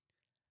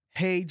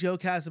Hey, Joe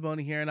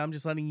Casabona here, and I'm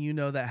just letting you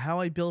know that How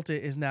I Built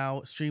It is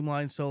now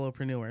Streamlined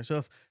Solopreneur. So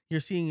if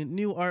you're seeing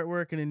new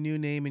artwork and a new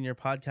name in your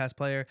podcast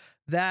player,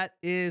 that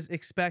is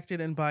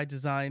expected and by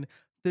design.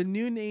 The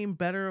new name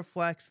better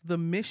reflects the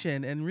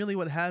mission and really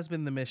what has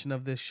been the mission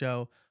of this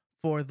show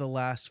for the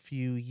last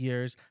few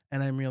years,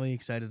 and I'm really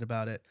excited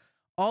about it.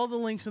 All the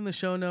links in the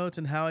show notes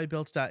and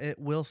howibuilt.it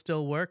will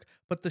still work,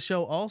 but the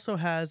show also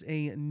has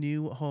a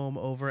new home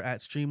over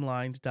at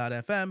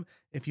streamlined.fm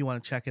if you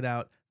want to check it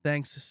out.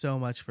 Thanks so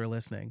much for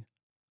listening.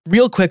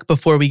 Real quick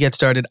before we get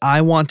started, I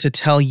want to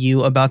tell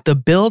you about the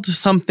Build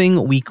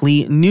Something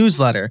Weekly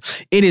newsletter.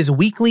 It is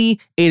weekly,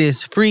 it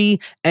is free,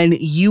 and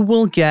you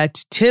will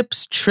get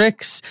tips,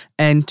 tricks,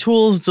 and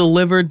tools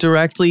delivered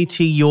directly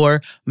to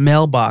your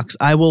mailbox.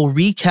 I will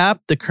recap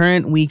the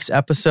current week's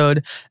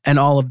episode and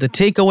all of the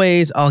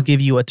takeaways. I'll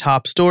give you a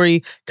top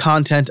story,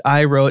 content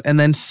I wrote, and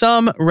then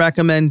some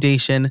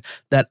recommendation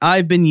that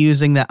I've been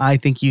using that I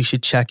think you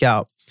should check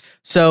out.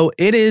 So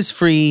it is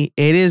free.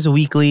 It is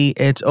weekly.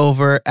 It's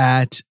over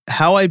at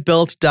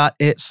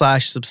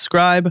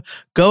howibuilt.it/subscribe.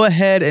 Go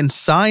ahead and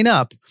sign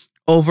up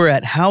over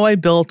at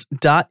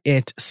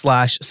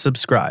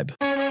howibuilt.it/subscribe.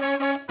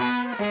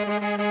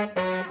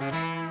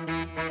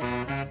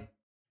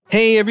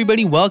 Hey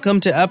everybody,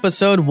 welcome to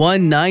episode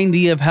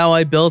 190 of How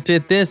I Built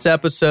It. This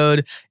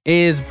episode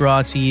is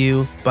brought to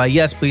you by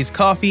Yes Please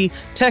Coffee,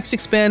 Text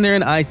Expander,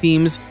 and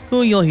iThemes,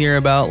 who you'll hear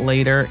about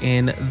later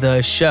in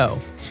the show.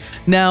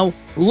 Now,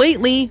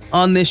 lately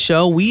on this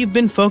show, we've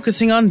been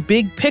focusing on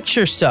big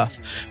picture stuff,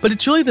 but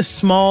it's really the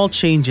small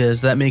changes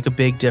that make a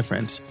big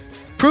difference.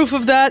 Proof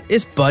of that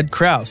is Bud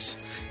Kraus.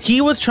 He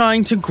was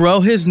trying to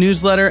grow his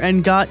newsletter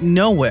and got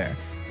nowhere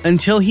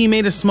until he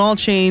made a small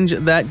change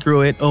that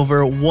grew it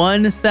over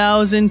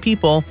 1,000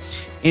 people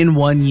in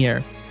 1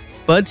 year.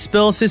 Bud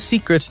spills his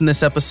secrets in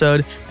this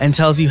episode and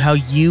tells you how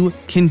you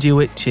can do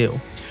it too.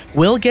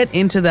 We'll get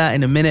into that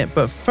in a minute,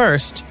 but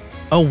first,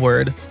 a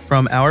word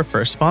from our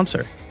first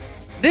sponsor.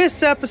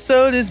 This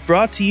episode is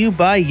brought to you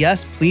by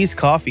Yes Please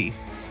Coffee.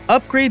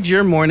 Upgrade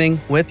your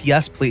morning with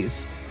Yes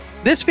Please.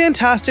 This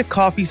fantastic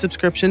coffee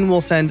subscription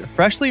will send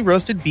freshly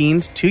roasted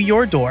beans to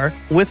your door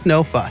with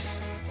no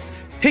fuss.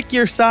 Pick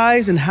your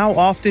size and how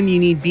often you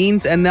need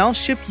beans, and they'll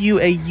ship you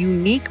a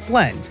unique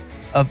blend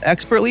of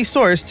expertly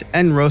sourced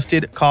and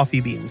roasted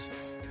coffee beans.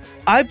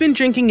 I've been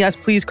drinking Yes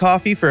Please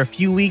coffee for a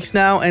few weeks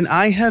now, and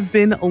I have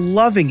been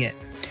loving it.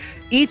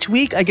 Each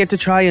week, I get to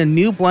try a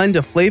new blend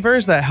of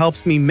flavors that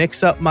helps me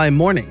mix up my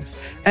mornings.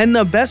 And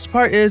the best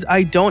part is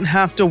I don't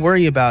have to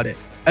worry about it.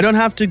 I don't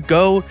have to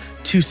go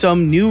to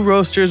some new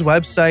roaster's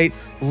website,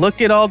 look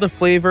at all the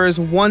flavors,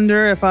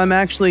 wonder if I'm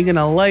actually going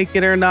to like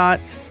it or not,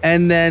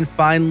 and then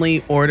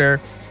finally order.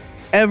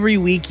 Every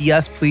week,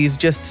 Yes Please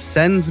just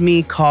sends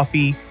me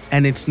coffee,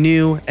 and it's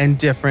new and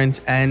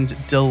different and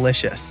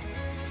delicious.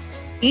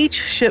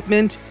 Each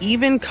shipment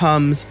even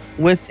comes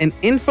with an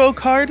info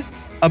card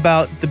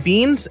about the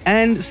beans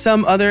and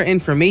some other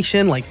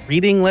information like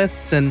reading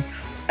lists and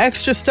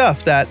extra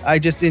stuff that I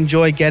just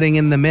enjoy getting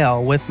in the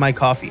mail with my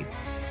coffee.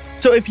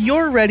 So if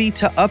you're ready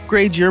to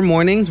upgrade your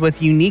mornings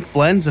with unique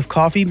blends of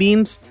coffee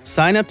beans,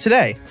 sign up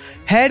today.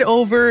 Head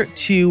over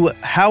to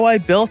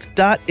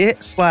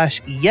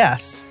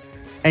howibuilt.it/yes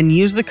and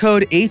use the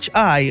code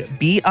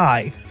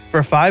HIBI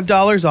for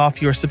 $5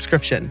 off your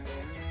subscription.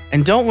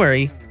 And don't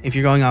worry, if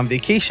you're going on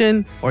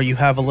vacation or you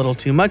have a little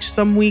too much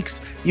some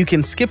weeks, you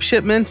can skip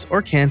shipments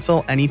or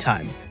cancel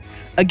anytime.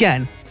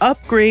 Again,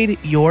 upgrade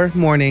your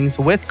mornings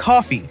with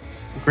coffee,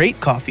 great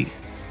coffee,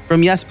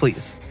 from Yes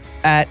Please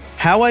at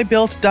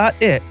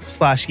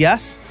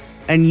howibuilt.it/yes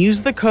and use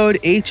the code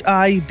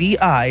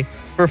HIBI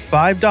for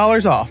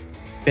 $5 off.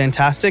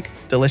 Fantastic,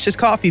 delicious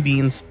coffee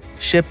beans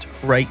shipped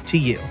right to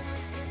you.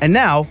 And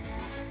now,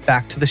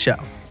 back to the show.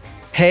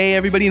 Hey,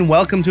 everybody, and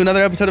welcome to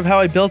another episode of How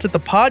I Built It, the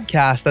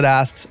podcast that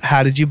asks,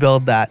 how did you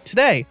build that?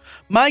 Today,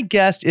 my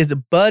guest is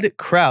Bud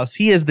Kraus.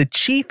 He is the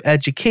Chief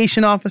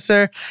Education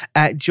Officer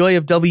at Joy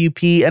of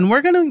WP, and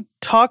we're going to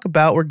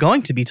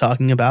be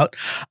talking about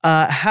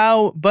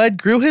how Bud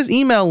grew his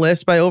email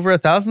list by over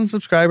 1,000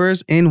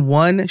 subscribers in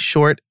 1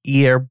 short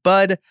year.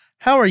 Bud,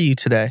 how are you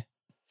today?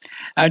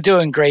 I'm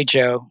doing great,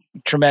 Joe.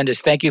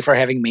 Tremendous. Thank you for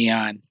having me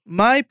on.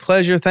 My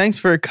pleasure. Thanks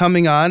for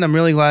coming on. I'm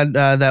really glad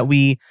that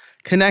we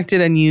connected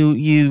and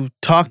you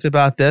talked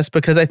about this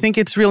because I think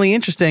it's really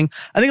interesting.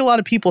 I think a lot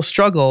of people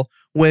struggle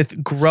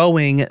with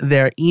growing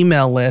their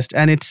email list,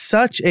 and it's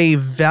such a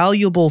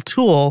valuable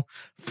tool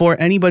for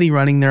anybody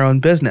running their own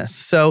business.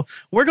 So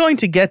we're going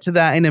to get to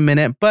that in a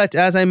minute. But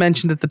as I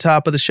mentioned at the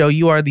top of the show,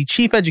 you are the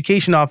Chief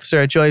Education Officer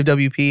at Joy of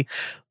WP.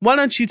 Why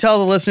don't you tell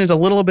the listeners a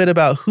little bit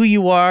about who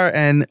you are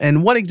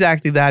and what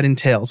exactly that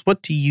entails?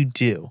 What do you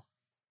do?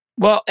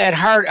 Well, at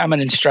heart, I'm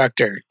an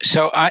instructor.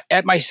 So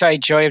at my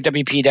site,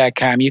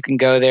 joyofwp.com, you can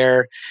go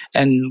there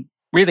and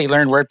really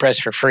learn WordPress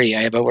for free.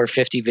 I have over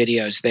 50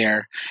 videos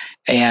there,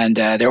 and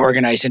they're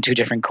organized in 2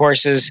 different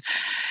courses.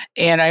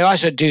 And I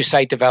also do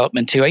site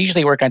development too. I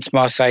usually work on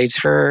small sites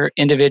for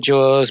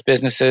individuals,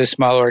 businesses,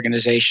 small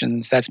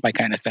organizations. That's my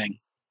kind of thing.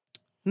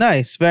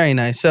 Nice. Very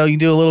nice. So you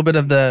do a little bit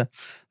of the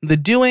the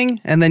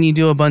doing, and then you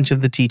do a bunch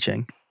of the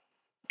teaching.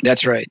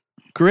 That's right.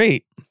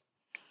 Great.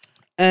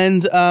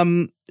 And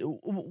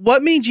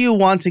what made you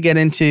want to get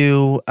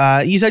into,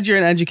 you said you're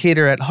an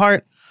educator at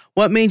heart.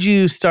 What made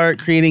you start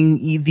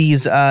creating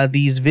these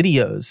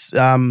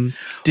videos?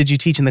 Did you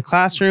teach in the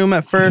classroom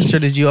at first, or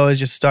did you always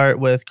just start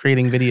with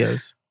creating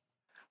videos?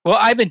 Well,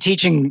 I've been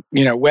teaching,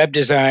 web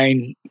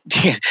design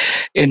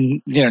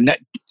in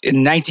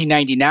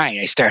 1999.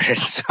 I started,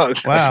 so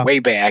it was way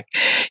back.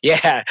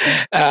 Yeah,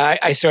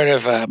 I sort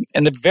of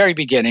in the very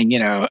beginning,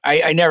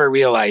 I never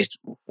realized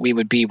we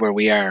would be where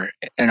we are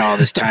in all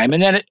this time.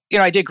 And then,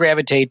 I did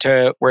gravitate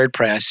to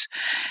WordPress,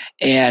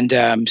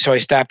 and so I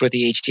stopped with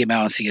the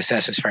HTML and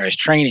CSS as far as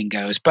training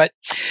goes. But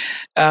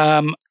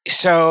and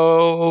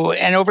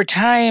over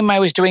time, I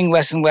was doing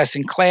less and less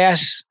in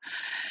class.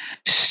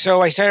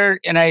 So I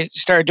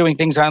started doing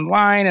things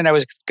online, and I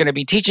was going to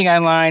be teaching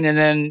online, and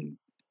then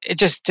it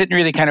just didn't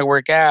really kind of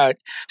work out.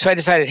 So I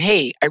decided,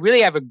 hey, I really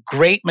have a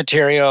great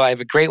material. I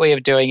have a great way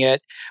of doing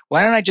it.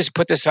 Why don't I just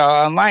put this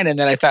all online? And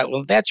then I thought,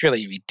 well, that's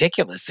really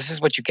ridiculous. This is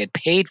what you get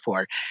paid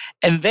for.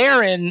 And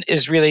therein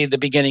is really the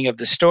beginning of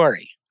the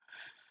story.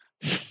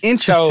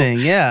 Interesting.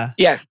 Yeah.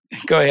 Yeah.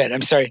 Go ahead.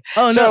 I'm sorry.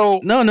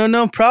 Oh,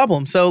 no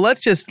problem. So let's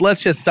just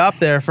stop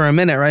there for a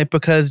minute, right?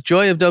 Because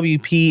Joy of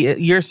WP,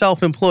 you're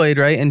self-employed,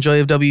 right? And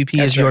Joy of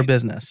WP is your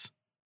business.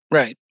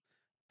 Right.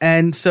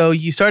 And so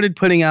you started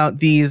putting out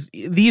these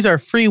are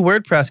free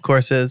WordPress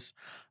courses,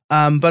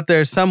 but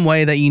there's some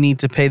way that you need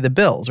to pay the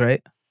bills,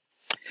 right?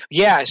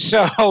 Yeah,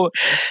 so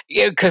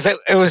because it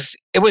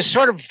was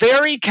sort of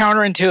very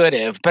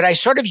counterintuitive, but I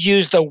sort of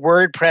used the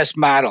WordPress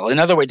model. In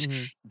other words,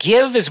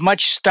 give as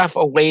much stuff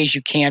away as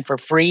you can for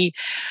free.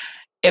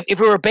 If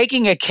we were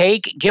baking a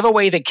cake, give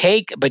away the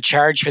cake, but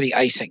charge for the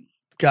icing.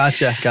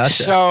 Gotcha.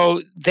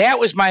 So that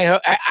was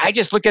I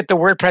just looked at the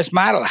WordPress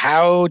model.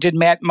 How did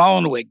Matt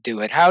Mullenweg do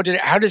it? How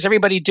does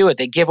everybody do it?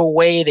 They give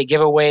away,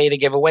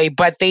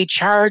 but they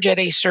charge at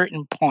a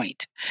certain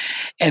point.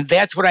 And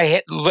that's what I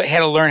had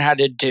to learn how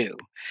to do.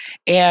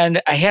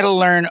 And I had to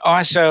learn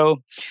also,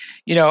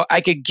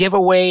 I could give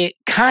away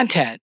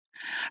content,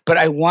 but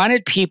I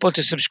wanted people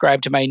to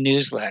subscribe to my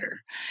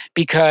newsletter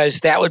because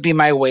that would be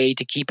my way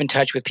to keep in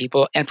touch with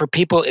people and for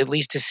people at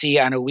least to see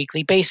on a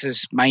weekly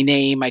basis my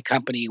name, my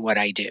company, what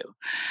I do.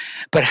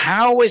 But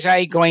how was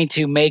I going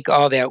to make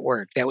all that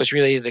work? That was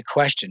really the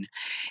question.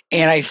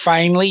 And I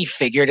finally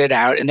figured it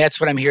out, and that's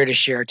what I'm here to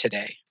share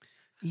today.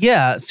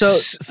 Yeah,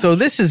 so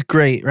this is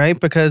great, right?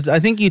 Because I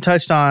think you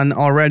touched on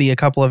already a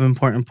couple of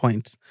important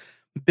points.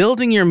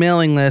 Building your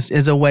mailing list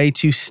is a way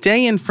to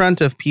stay in front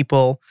of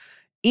people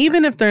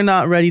even if they're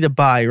not ready to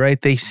buy, right?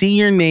 They see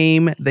your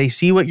name, they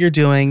see what you're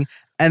doing,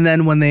 and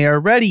then when they are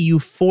ready, you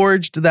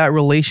forged that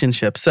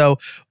relationship. So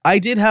I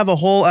did have a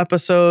whole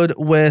episode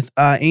with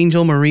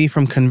Angel Marie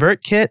from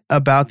ConvertKit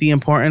about the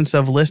importance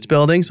of list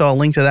building. So I'll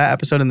link to that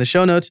episode in the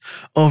show notes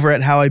over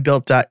at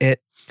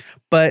howibuilt.it.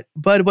 But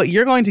what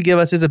you're going to give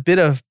us is a bit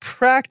of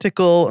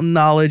practical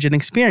knowledge and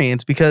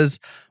experience, because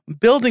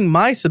building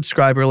my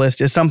subscriber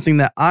list is something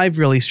that I've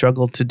really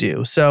struggled to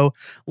do. So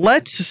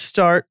let's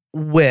start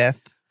with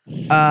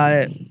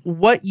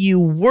what you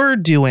were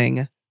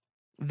doing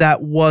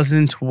that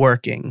wasn't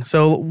working.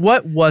 So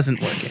what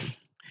wasn't working?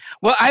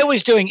 Well, I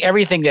was doing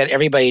everything that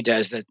everybody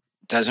does that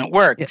doesn't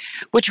work,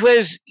 which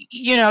was,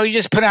 you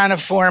just put on a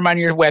form on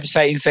your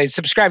website and say,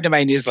 subscribe to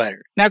my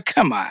newsletter. Now,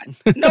 come on.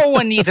 No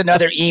one needs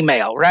another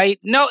email, right?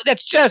 No,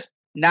 that's just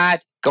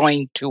not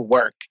going to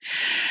work.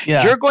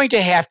 Yeah. You're going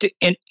to have to,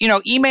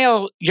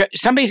 email,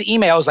 somebody's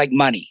email is like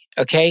money,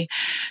 okay?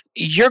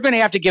 You're going to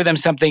have to give them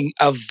something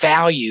of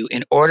value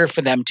in order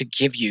for them to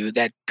give you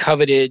that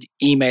coveted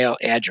email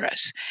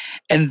address.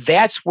 And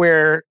that's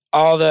where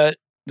all the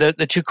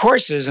 2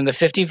 courses and the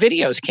 50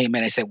 videos came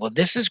in. I said, well,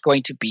 this is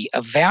going to be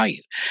of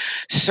value.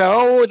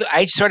 So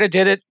I sort of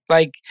did it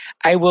like,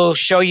 I will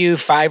show you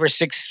 5 or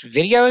 6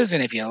 videos,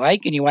 and if you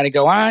like and you want to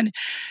go on,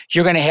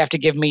 you're going to have to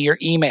give me your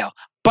email.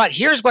 But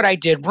here's what I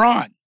did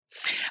wrong.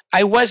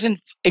 I wasn't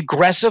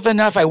aggressive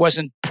enough. I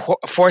wasn't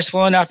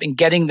forceful enough in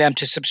getting them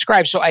to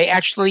subscribe. So I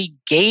actually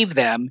gave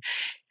them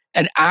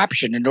an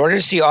option. In order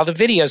to see all the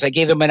videos, I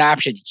gave them an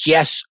option,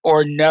 yes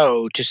or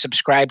no, to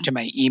subscribe to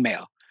my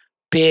email.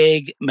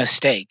 Big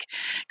mistake.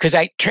 Because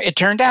it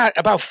turned out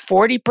about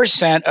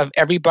 40% of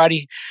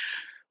everybody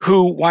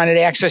who wanted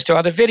access to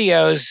all the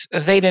videos,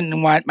 they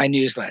didn't want my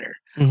newsletter.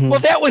 Mm-hmm. Well,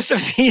 that was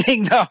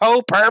defeating the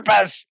whole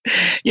purpose.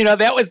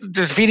 That was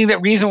defeating the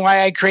reason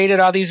why I created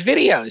all these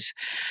videos.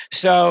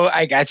 So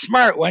I got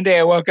smart. One day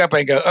I woke up and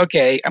I go,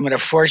 okay, I'm going to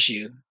force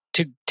you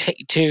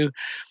to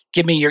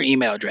give me your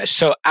email address.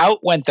 So out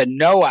went the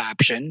no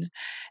option,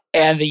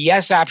 and the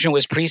yes option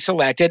was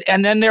pre-selected.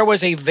 And then there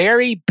was a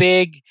very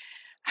big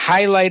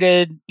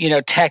highlighted,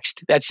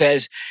 text that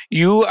says,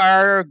 you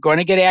are going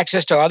to get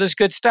access to all this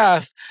good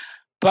stuff,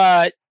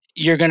 but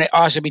you're going to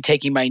also be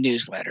taking my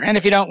newsletter. And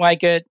if you don't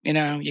like it, you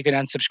can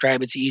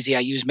unsubscribe. It's easy. I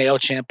use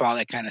MailChimp, all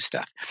that kind of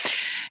stuff.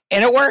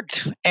 And it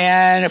worked.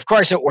 And of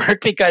course it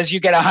worked because you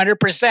get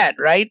 100%,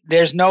 right?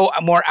 There's no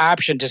more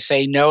option to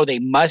say no. They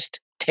must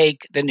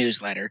take the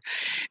newsletter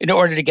in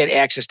order to get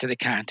access to the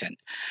content.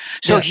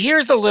 So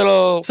here's the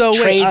little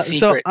trade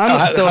secret.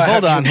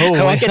 Hold on. I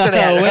won't get to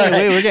that.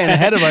 Wait, we're getting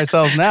ahead of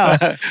ourselves now.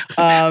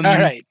 All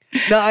right.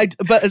 No, I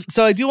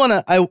do want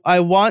to. I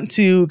want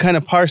to kind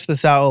of parse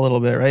this out a little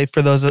bit, right?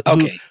 For those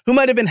who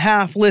might have been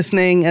half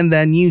listening, and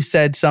then you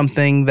said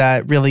something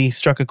that really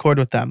struck a chord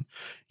with them.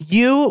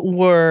 You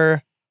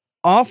were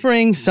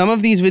offering some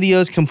of these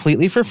videos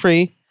completely for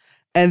free,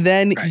 and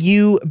then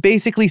you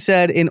basically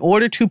said, in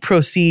order to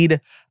proceed,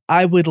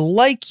 I would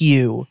like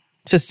you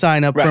to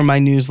sign up for my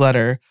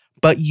newsletter,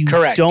 but you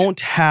don't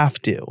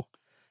have to.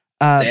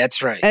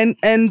 That's right.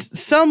 And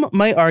some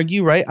might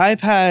argue, right?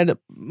 I've had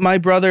my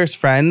brother's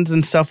friends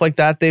and stuff like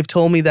that. They've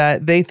told me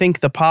that they think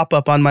the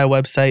pop-up on my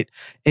website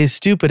is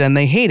stupid and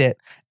they hate it.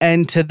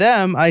 And to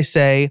them, I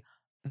say,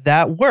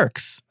 that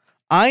works.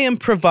 I am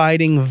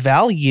providing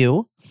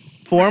value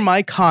for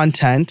my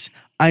content.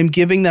 I'm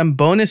giving them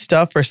bonus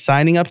stuff for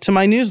signing up to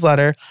my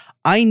newsletter.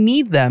 I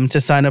need them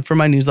to sign up for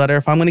my newsletter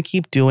if I'm going to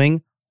keep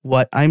doing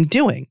what I'm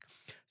doing.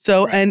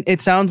 So, and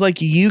it sounds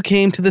like you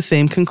came to the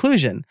same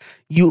conclusion.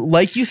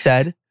 Like you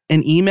said,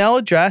 an email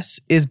address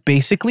is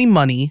basically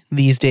money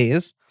these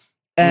days.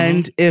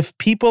 And if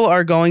people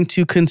are going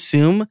to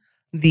consume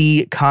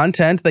the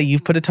content that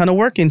you've put a ton of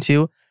work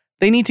into,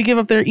 they need to give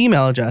up their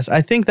email address.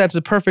 I think that's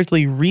a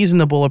perfectly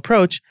reasonable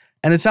approach.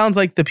 And it sounds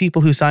like the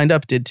people who signed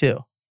up did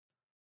too.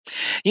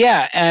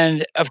 Yeah.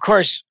 And of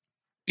course,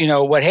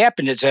 what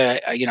happened is,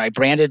 I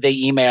branded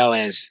the email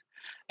as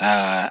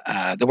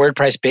the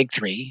WordPress Big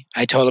Three.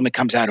 I told them it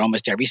comes out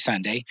almost every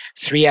Sunday.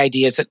 3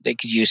 ideas that they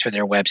could use for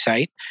their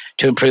website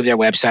to improve their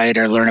website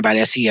or learn about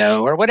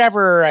SEO or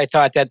whatever I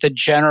thought that the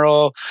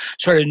general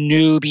sort of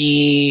new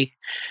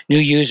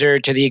user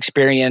to the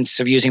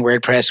experience of using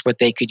WordPress, what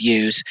they could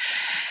use.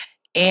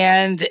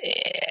 And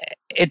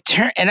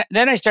and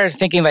then I started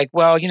thinking like,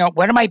 well,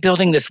 what am I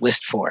building this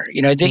list for?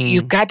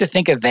 You've got to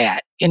think of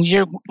that, and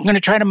you're going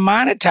to try to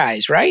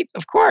monetize, right?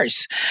 Of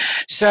course.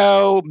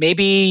 So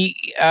maybe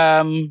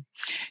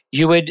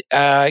you would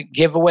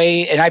give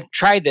away, and I've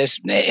tried this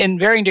in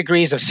varying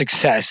degrees of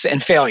success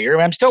and failure.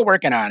 I'm still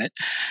working on it.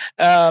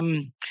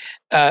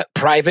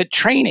 Private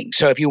training.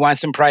 So if you want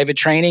some private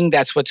training,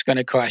 that's what's going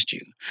to cost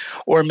you.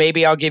 Or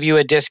maybe I'll give you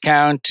a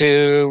discount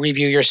to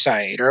review your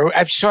site.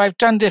 I've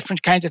done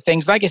different kinds of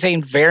things, like I say,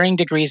 in varying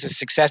degrees of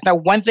success. Now,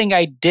 one thing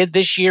I did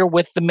this year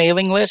with the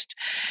mailing list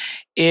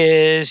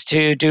is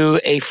to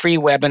do a free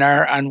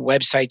webinar on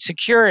website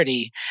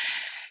security.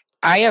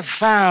 I have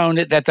found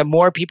that the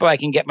more people I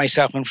can get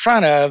myself in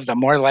front of, the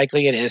more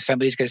likely it is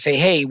somebody's going to say,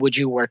 hey, would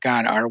you work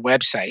on our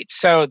website?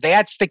 So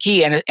that's the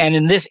key. And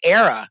in this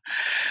era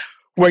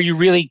where you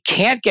really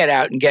can't get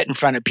out and get in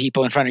front of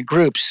people, in front of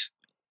groups,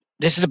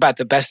 this is about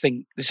the best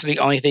thing. This is the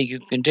only thing you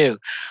can do.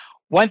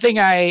 One thing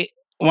I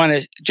want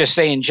to just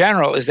say in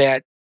general is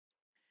that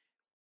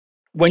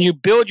when you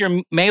build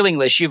your mailing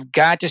list, you've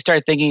got to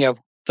start thinking of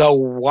the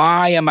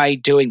why am I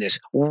doing this?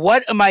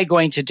 What am I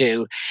going to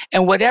do?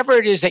 And whatever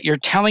it is that you're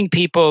telling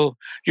people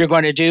you're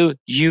going to do,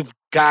 you've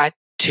got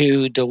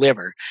to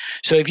deliver.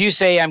 So if you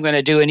say I'm going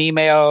to do an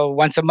email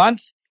once a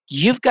month,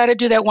 you've got to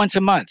do that once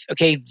a month.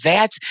 Okay,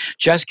 that's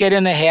just get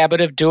in the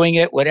habit of doing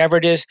it, whatever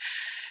it is,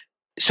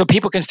 so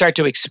people can start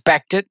to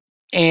expect it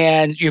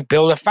and you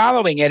build a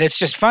following. And it's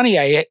just funny.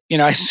 I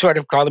sort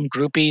of call them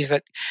groupies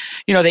that,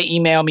 they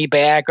email me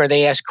back or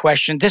they ask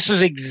questions. This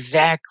is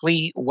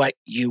exactly what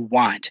you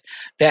want,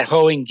 that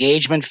whole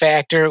engagement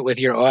factor with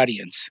your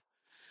audience.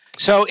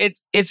 So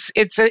it's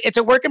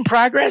a work in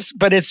progress,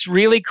 but it's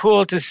really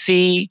cool to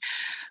see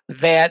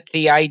that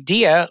the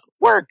idea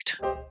worked.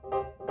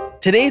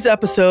 Today's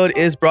episode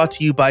is brought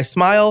to you by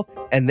Smile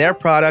and their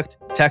product,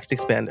 Text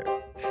Expander.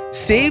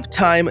 Save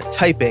time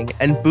typing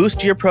and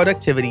boost your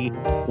productivity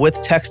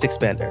with Text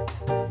Expander.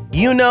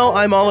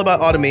 I'm all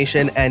about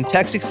automation, and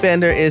Text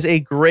Expander is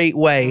a great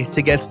way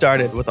to get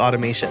started with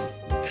automation.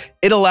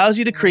 It allows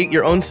you to create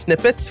your own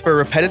snippets for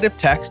repetitive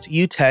text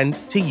you tend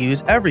to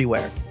use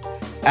everywhere.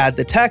 Add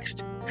the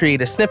text,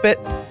 create a snippet,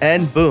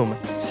 and boom,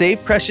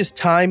 save precious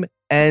time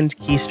and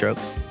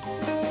keystrokes.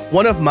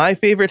 One of my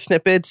favorite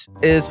snippets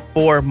is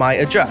for my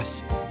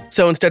address.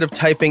 So instead of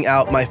typing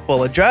out my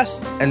full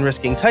address and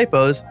risking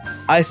typos,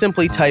 I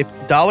simply type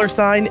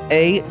 $ADDR,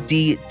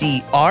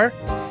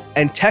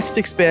 and Text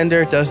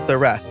Expander does the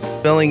rest,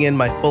 filling in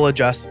my full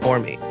address for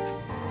me.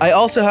 I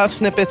also have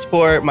snippets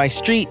for my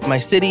street, my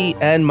city,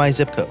 and my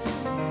zip code.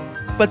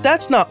 But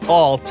that's not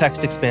all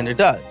Text Expander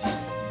does.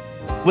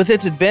 With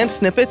its advanced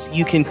snippets,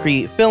 you can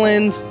create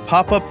fill-ins,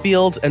 pop-up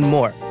fields, and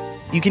more.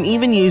 You can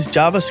even use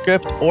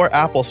JavaScript or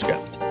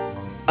AppleScript.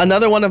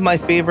 Another one of my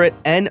favorite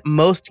and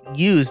most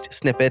used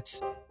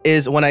snippets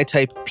is when I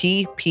type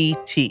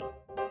PPT.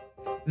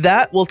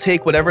 That will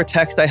take whatever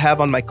text I have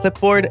on my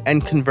clipboard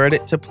and convert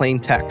it to plain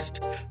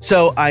text.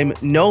 So I'm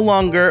no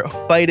longer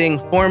fighting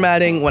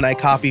formatting when I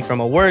copy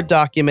from a Word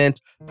document,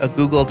 a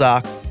Google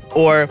Doc,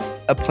 or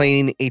a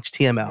plain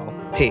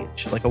HTML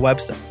page, like a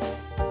website.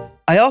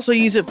 I also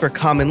use it for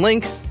common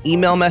links,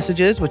 email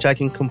messages, which I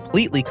can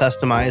completely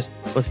customize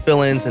with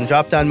fill-ins and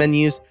drop-down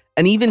menus,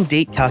 and even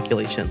date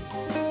calculations.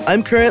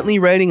 I'm currently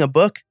writing a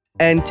book,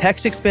 and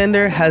Text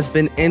Expander has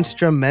been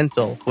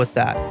instrumental with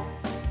that.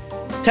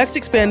 Text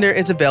Expander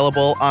is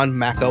available on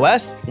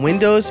macOS,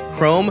 Windows,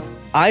 Chrome,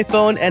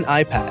 iPhone, and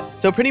iPad,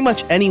 so pretty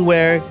much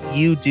anywhere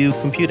you do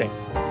computing.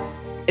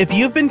 If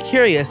you've been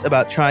curious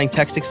about trying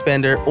Text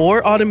Expander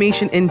or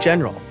automation in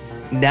general,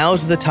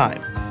 now's the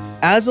time.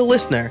 As a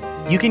listener,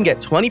 you can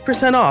get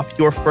 20% off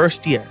your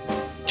first year.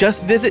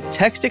 Just visit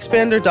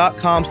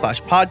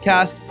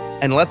textexpander.com/podcast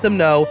and let them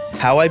know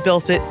How I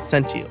Built It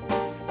sent you.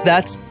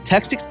 That's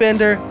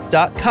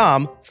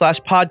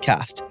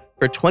textexpander.com/podcast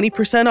for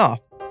 20%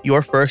 off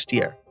your first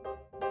year.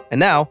 And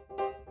now,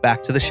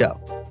 back to the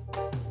show.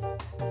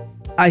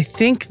 I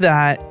think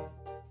that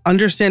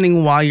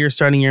understanding why you're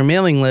starting your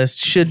mailing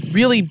list should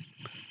really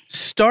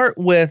start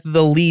with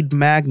the lead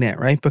magnet,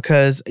 right?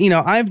 Because,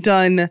 I've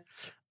done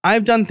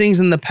things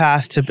in the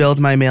past to build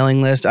my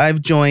mailing list.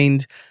 I've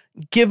joined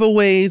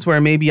giveaways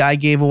where maybe I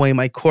gave away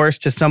my course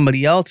to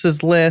somebody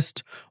else's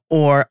list,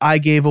 or I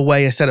gave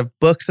away a set of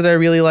books that I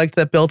really liked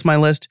that built my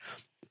list.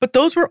 But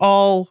those were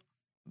all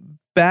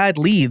bad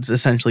leads,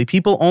 essentially.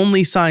 People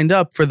only signed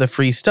up for the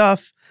free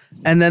stuff,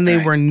 and then they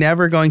were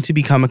never going to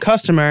become a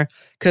customer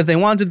because they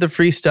wanted the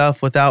free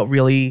stuff without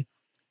really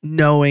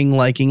knowing,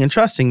 liking, and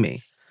trusting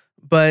me.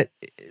 But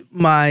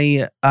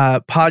my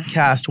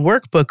podcast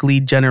workbook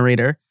lead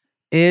generator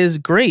is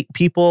great.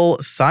 People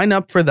sign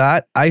up for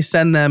that. I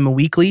send them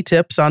weekly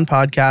tips on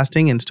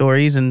podcasting and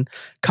stories and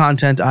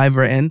content I've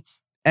written,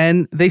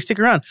 and they stick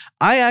around.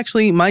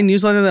 My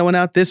newsletter that went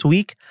out this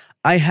week,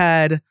 I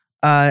had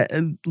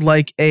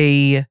like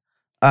a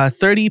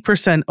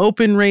 30%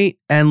 open rate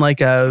and like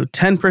a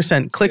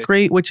 10% click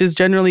rate, which is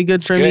generally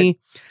good for me,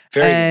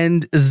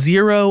 and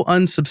 0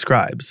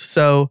 unsubscribes.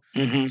 So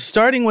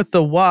starting with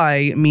the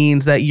why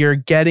means that you're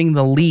getting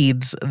the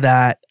leads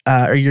that,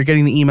 or you're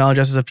getting the email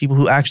addresses of people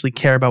who actually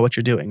care about what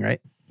you're doing, right?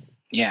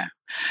 Yeah.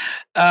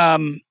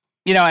 And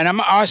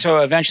I'm also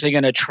eventually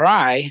going to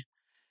try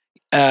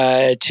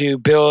to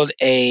build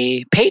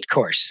a paid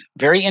course,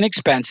 very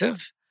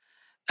inexpensive.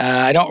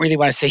 I don't really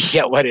want to say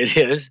yet what it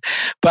is,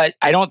 but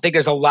I don't think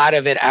there's a lot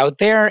of it out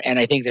there, and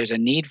I think there's a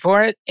need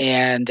for it.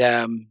 And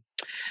I'm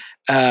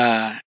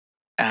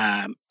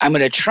going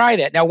to try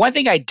that. Now, one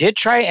thing I did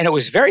try, and it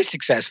was very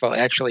successful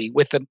actually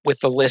with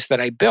the list that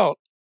I built,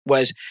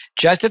 was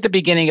just at the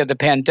beginning of the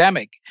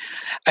pandemic.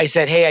 I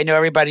said, "Hey, I know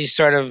everybody's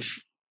sort of,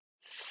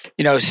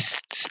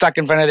 stuck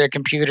in front of their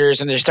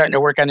computers and they're starting to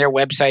work on their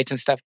websites and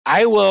stuff.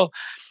 I will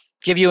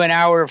give you an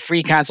hour of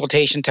free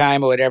consultation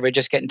time or whatever.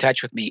 Just get in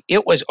touch with me."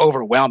 It was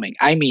overwhelming.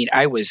 I mean,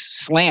 I was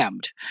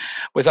slammed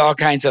with all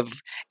kinds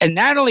of, and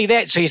not only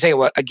that. So you say,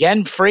 well,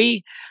 again,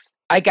 free.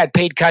 I got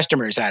paid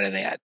customers out of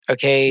that.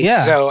 Okay.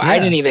 Yeah, so I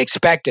didn't even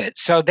expect it.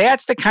 So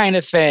that's the kind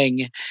of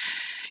thing,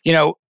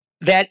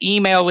 that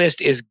email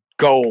list is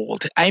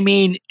gold. I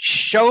mean,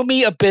 show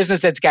me a business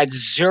that's got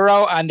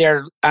 0 on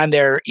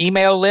their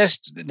email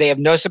list. They have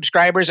no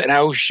subscribers, and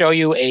I will show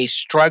you a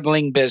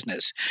struggling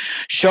business.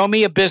 Show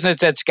me a business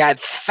that's got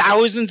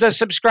thousands of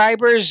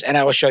subscribers, and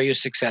I will show you a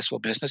successful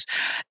business.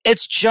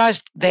 It's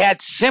just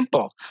that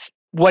simple.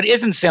 What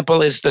isn't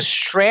simple is the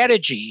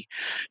strategy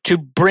to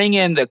bring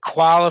in the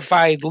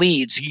qualified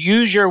leads.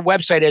 Use your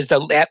website as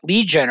that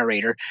lead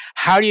generator.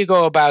 How do you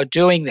go about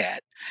doing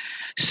that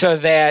so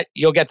that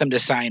you'll get them to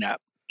sign up?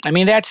 I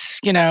mean, and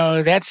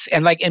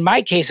like in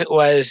my case, it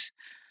was,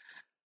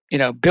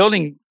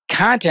 building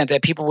content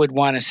that people would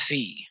want to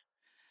see.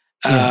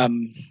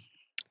 And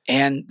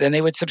then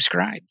they would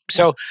subscribe.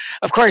 So,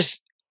 of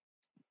course,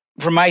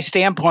 from my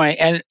standpoint,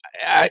 and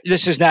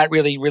this is not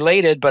really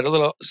related, but a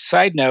little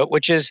side note,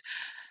 which is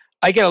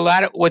I get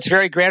what's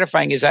very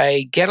gratifying is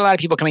I get a lot of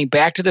people coming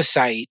back to the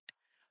site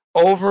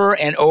over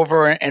and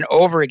over and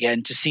over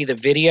again to see the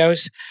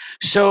videos.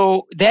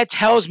 So that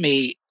tells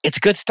me it's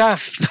good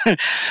stuff.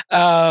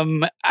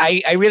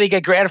 I really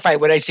get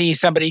gratified when I see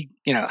somebody,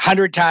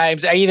 100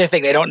 times. I either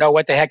think they don't know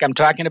what the heck I'm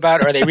talking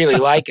about or they really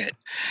like it.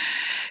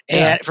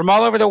 And from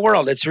all over the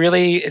world, it's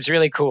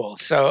really cool.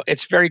 So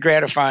it's very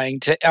gratifying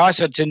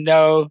to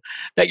know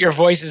that your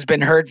voice has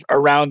been heard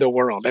around the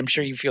world. I'm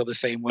sure you feel the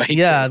same way.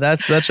 Yeah, too.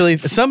 that's really.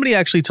 Somebody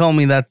actually told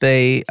me that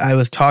I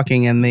was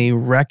talking and they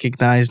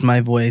recognized my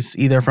voice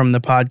either from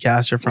the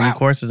podcast or from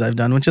courses I've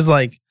done, which is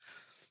like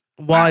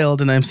wild.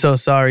 And I'm so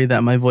sorry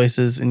that my voice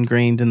is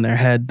ingrained in their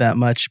head that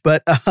much.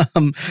 But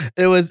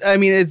it was. I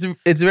mean,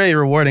 it's very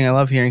rewarding. I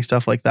love hearing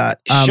stuff like that.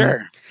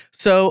 Sure.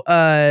 So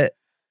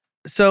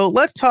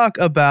let's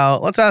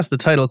ask the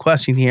title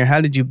question here.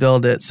 How did you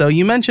build it? So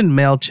you mentioned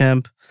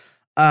MailChimp.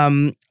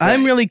 I'm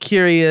really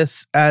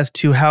curious as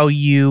to how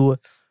you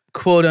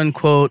quote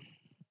unquote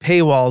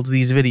paywalled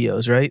these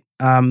videos, right?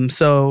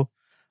 So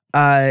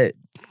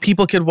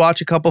people could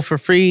watch a couple for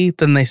free,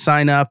 then they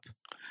sign up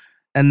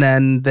and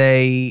then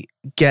they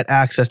get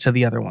access to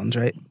the other ones,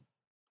 right?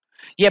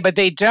 Yeah, but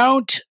they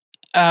don't,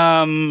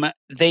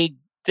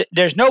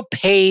 there's no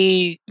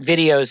pay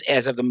videos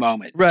as of the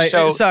moment. Right.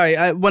 So, sorry.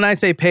 When I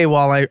say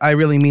paywall, I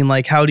really mean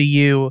like, how do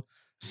you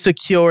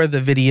secure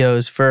the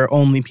videos for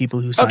only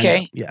people who sign up?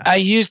 Okay. Yeah. I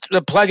used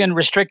the plugin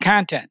restrict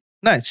content.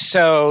 Nice.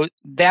 So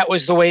that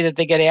was the way that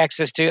they get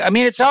access to. I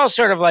mean, it's all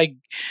sort of like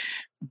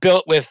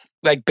built with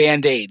like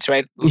Band-Aids,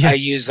 right? Yeah. I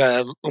use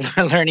a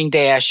Learning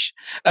Dash,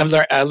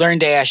 Learn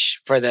Dash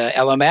for the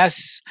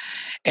LMS.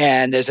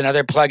 And there's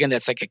another plugin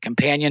that's like a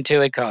companion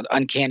to it called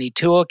Uncanny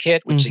Toolkit,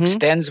 which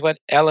extends what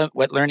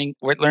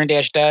Learn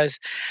Dash does.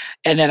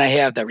 And then I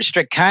have the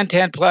Restrict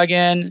Content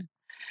plugin.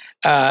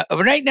 But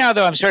right now,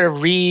 though, I'm sort of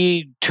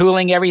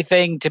retooling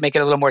everything to make it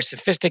a little more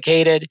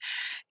sophisticated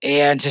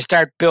and to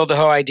start build the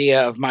whole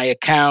idea of my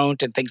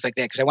account and things like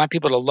that. Because I want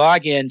people to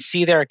log in,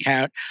 see their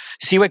account,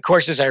 see what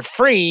courses are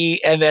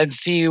free, and then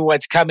see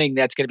what's coming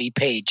that's going to be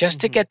paid, just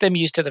to get them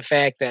used to the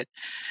fact that,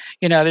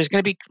 there's going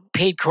to be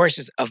paid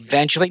courses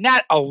eventually.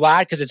 Not a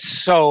lot, because it's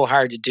so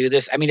hard to do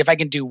this. I mean, if I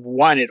can do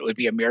one, it would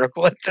be a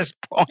miracle at this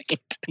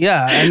point.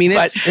 Yeah, I mean,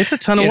 it's a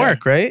ton of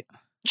work, right?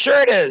 Sure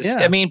it is. Yeah.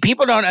 I mean,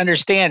 people don't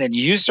understand, and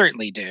you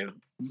certainly do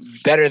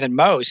better than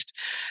most,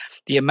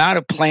 the amount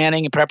of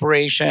planning and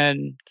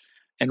preparation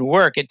and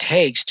work it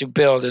takes to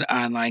build an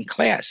online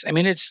class. I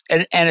mean,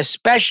 and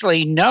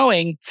especially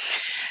knowing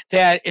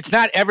that it's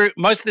not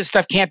most of this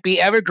stuff can't be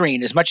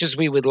evergreen as much as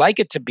we would like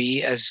it to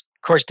be as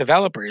course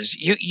developers.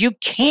 You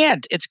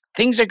can't.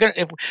 Things are going.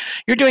 If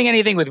you're doing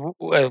anything with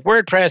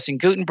WordPress and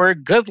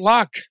Gutenberg, good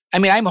luck. I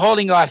mean, I'm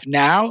holding off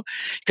now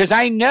because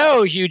I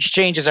know huge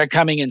changes are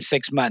coming in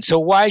 6 months. So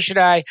why should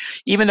I,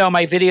 even though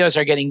my videos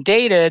are getting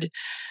dated,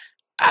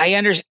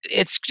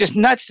 it's just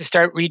nuts to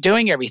start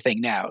redoing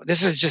everything now.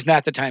 This is just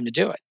not the time to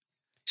do it.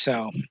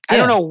 So I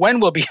don't know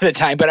when will be the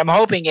time, but I'm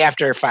hoping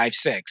after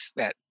 5-6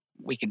 that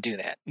we can do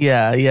that.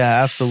 Yeah,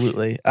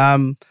 absolutely.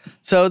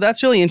 So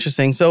that's really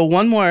interesting. So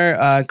one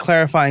more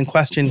clarifying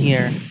question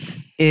here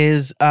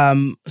is,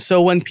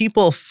 so when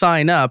people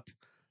sign up,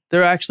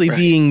 they're actually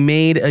being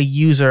made a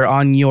user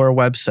on your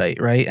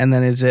website, right? And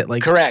then is it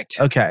like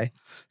correct? Okay.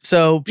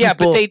 So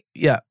people,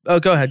 Oh,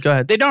 go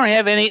ahead. They don't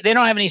have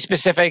any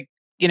specific.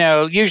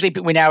 Usually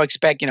we now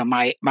expect,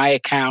 my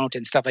account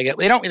and stuff like that.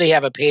 They don't really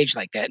have a page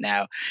like that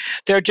now.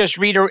 They're just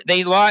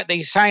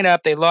they sign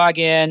up, they log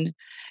in,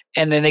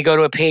 and then they go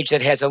to a page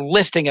that has a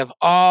listing of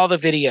all the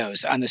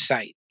videos on the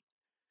site.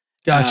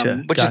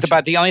 Gotcha. Which is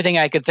about the only thing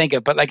I could think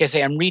of. But like I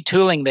say, I'm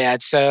retooling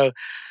that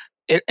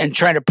and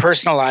trying to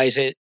personalize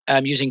it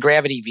using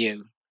Gravity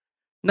View.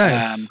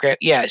 Nice.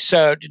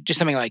 So do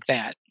something like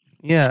that.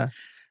 Yeah.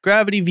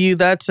 Gravity View,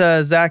 that's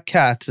Zach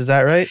Katz, is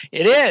that right?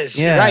 It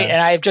is, right.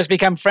 And I've just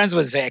become friends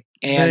with Zach.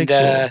 And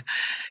cool.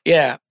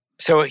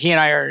 So he and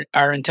I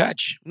are in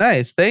touch.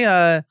 Nice.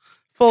 They,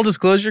 full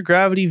disclosure,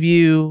 Gravity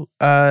View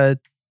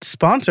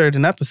sponsored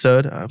an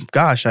episode.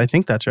 Gosh, I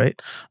think that's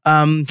right.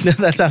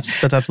 That's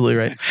absolutely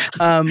right.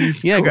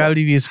 Cool.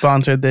 Gravity View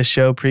sponsored this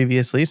show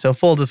previously. So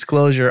full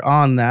disclosure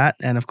on that.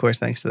 And of course,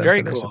 thanks to them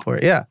for their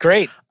support. Yeah.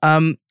 Great.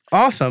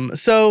 Awesome.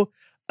 So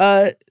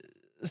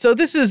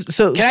this is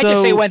Can I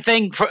just say one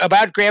thing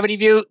about Gravity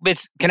View?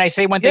 Can I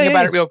say one thing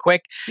about it real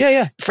quick?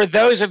 Yeah. For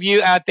those of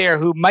you out there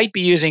who might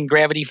be using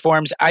Gravity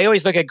Forms, I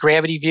always look at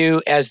Gravity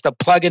View as the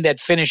plugin that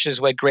finishes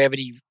what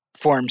Gravity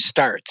Forms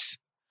starts.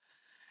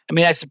 I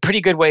mean, that's a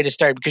pretty good way to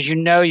start because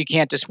you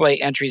can't display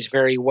entries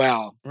very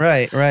well.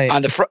 Right.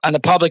 On the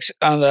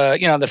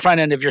front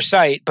end of your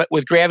site, but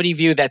with Gravity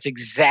View, that's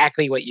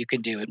exactly what you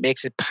can do. It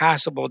makes it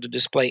possible to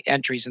display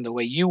entries in the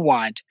way you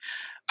want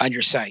on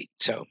your site.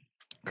 So.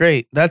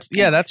 Great. That's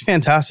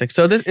fantastic.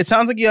 So it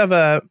sounds like you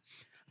have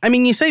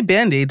you say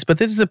Band-Aids, but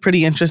this is a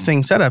pretty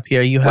interesting setup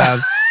here. You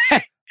have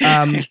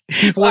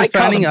people are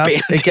signing up.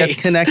 It gets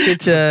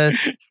connected to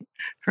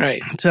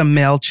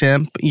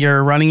MailChimp.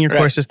 You're running your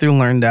courses through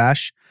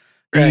LearnDash.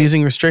 You're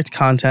using Restrict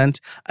Content.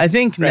 I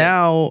think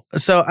now,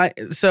 so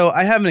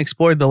I haven't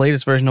explored the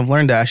latest version of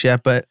LearnDash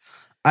yet, but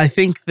I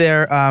think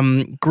their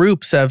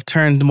groups have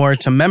turned more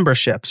to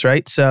memberships,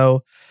 right?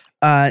 So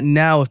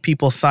now if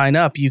people sign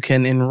up, you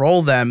can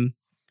enroll them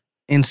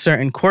in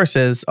certain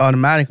courses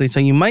automatically.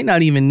 So you might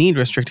not even need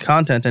Restrict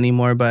Content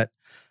anymore, but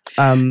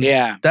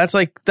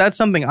that's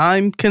something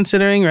I'm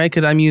considering, right?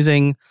 Because I'm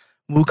using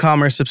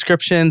WooCommerce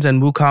subscriptions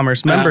and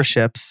WooCommerce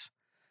memberships.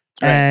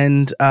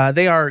 And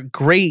they are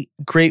great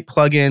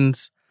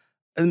plugins.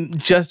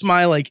 Just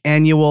my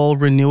annual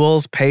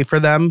renewals pay for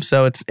them.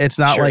 So it's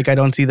not like I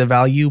don't see the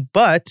value,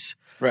 but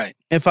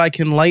if I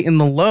can lighten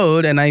the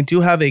load, and I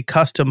do have a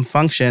custom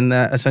function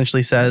that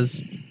essentially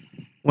says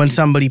when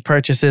somebody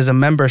purchases a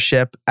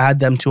membership, add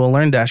them to a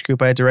LearnDash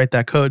group. I had to write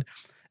that code.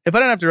 If I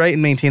don't have to write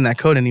and maintain that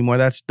code anymore,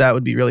 that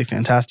would be really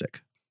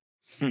fantastic.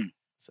 So.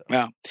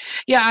 Well,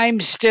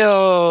 I'm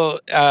still,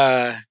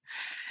 I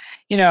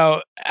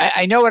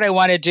know what I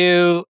want to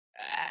do.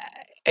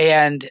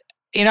 And,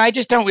 I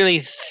just don't really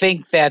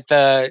think that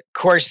the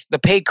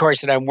paid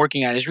course that I'm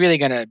working on is really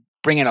going to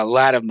bring in a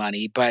lot of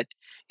money, but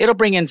it'll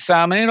bring in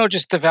some, and it'll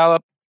just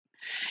develop.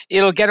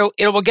 It will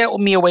get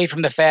me away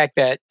from the fact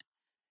that,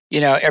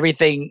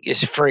 everything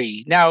is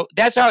free. Now,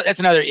 that's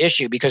another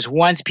issue, because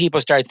once people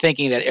start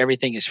thinking that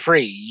everything is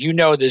free,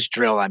 this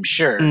drill, I'm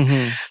sure,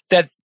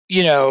 that,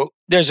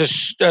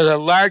 there's a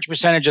large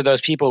percentage of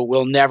those people who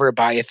will never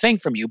buy a thing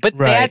from you. But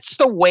Right. that's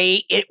the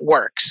way it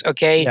works,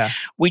 okay? Yeah.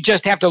 We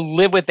just have to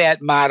live with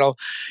that model.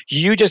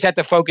 You just have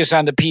to focus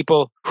on the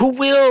people who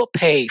will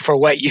pay for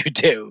what you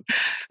do.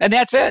 And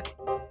that's it.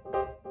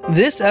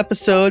 This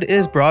episode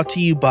is brought to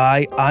you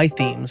by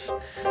iThemes.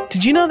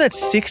 Did you know that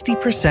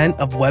 60%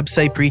 of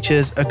website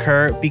breaches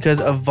occur because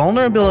a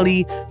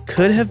vulnerability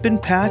could have been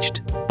patched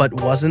but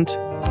wasn't?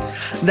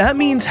 That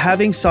means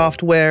having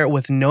software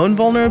with known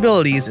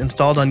vulnerabilities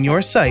installed on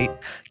your site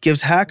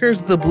gives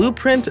hackers the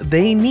blueprint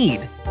they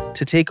need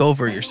to take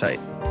over your site.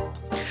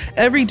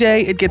 Every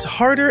day, it gets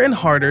harder and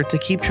harder to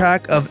keep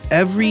track of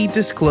every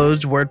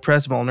disclosed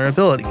WordPress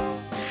vulnerability.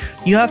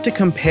 You have to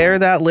compare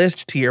that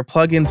list to your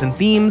plugins and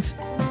themes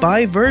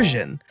by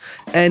version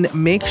and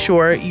make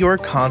sure you're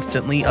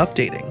constantly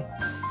updating.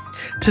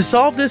 To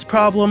solve this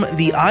problem,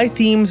 the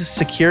iThemes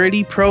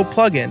Security Pro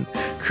plugin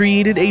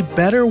created a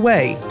better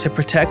way to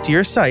protect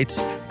your sites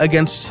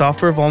against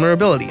software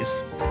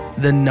vulnerabilities,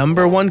 the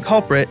 #1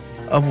 culprit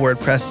of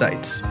WordPress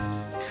sites.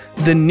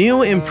 The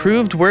new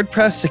improved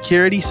WordPress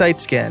security site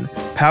scan,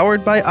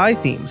 powered by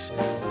iThemes,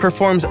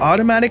 performs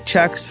automatic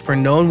checks for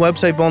known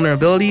website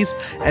vulnerabilities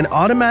and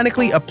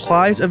automatically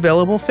applies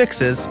available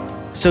fixes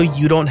so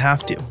you don't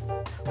have to.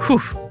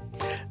 Whew.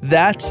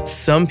 That's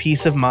some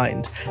peace of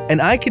mind.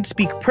 And I could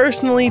speak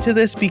personally to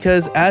this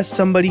because as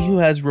somebody who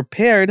has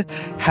repaired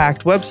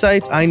hacked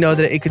websites, I know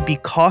that it could be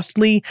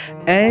costly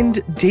and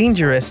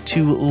dangerous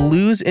to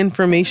lose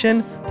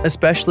information,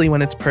 especially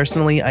when it's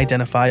personally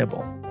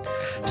identifiable.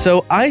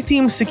 So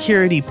iThemes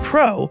Security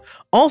Pro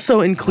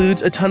also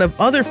includes a ton of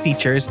other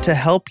features to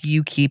help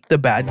you keep the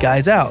bad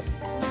guys out.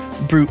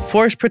 Brute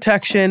force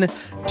protection,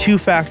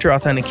 two-factor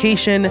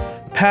authentication,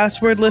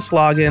 passwordless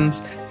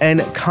logins,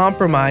 and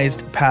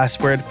compromised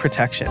password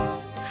protection.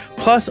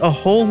 Plus a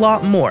whole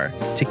lot more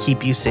to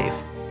keep you safe.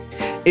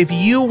 If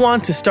you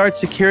want to start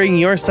securing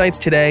your sites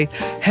today,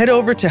 head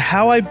over to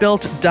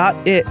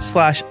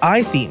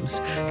howibuilt.it/ithemes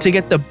to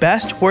get the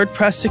best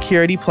WordPress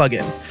security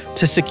plugin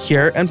to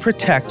secure and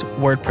protect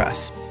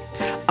WordPress.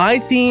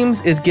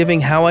 iThemes is giving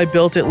How I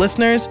Built It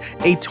listeners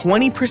a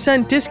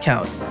 20%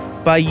 discount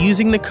by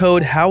using the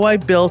code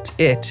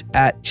HowIBuiltIt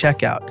at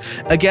checkout.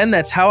 Again,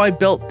 that's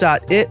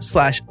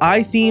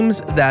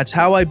howibuilt.it/ithemes. That's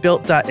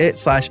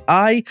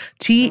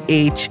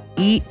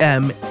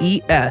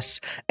howibuilt.it/ithemes.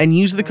 And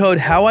use the code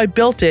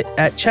HowIBuiltIt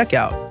at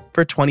checkout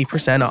for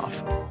 20%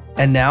 off.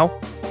 And now,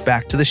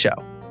 back to the show.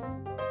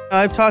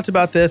 I've talked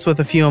about this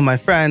with a few of my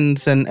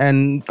friends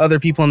and other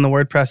people in the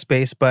WordPress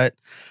space, but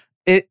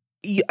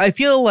I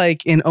feel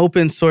like in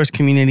open source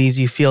communities,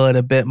 you feel it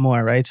a bit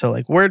more, right? So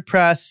like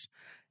WordPress,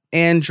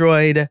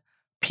 Android,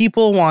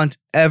 people want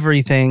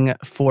everything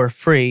for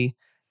free.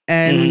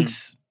 And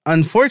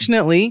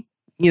unfortunately,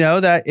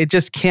 that it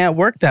just can't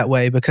work that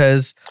way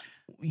because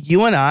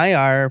you and I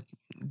are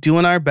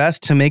doing our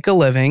best to make a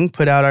living,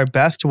 put out our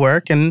best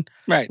work, and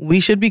we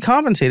should be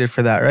compensated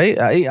for that, right?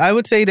 I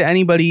would say to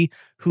anybody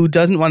who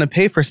doesn't want to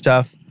pay for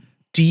stuff,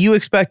 do you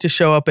expect to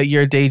show up at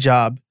your day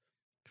job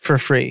for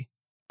free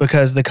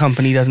because the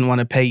company doesn't want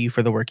to pay you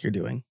for the work you're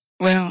doing?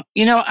 Well,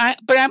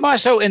 but I'm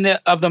also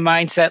of the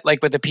mindset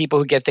like with the people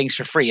who get things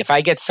for free. If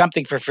I get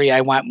something for free,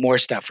 I want more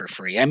stuff for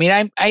free. I mean,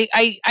 I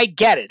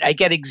get it. I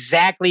get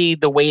exactly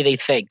the way they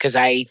think because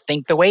I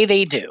think the way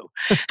they do.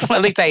 Well,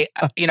 at least but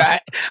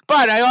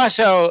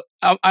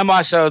I'm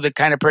also the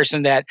kind of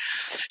person that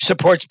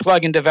supports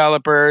plugin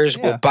developers,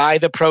 will buy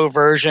the pro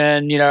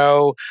version,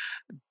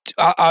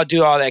 I'll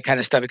do all that kind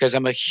of stuff because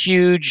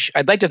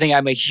I'd like to think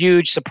I'm a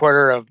huge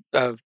supporter of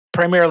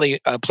primarily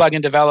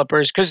plugin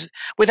developers because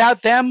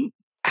without them,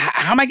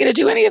 how am I going to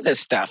do any of this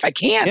stuff? I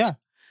can't. Yeah.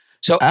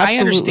 So absolutely. I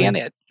understand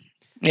it.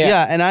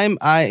 Yeah. And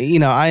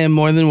I am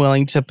more than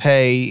willing to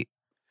pay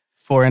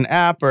for an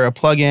app or a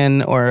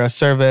plugin or a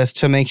service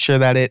to make sure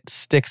that it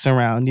sticks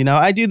around.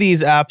 I do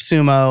these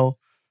AppSumo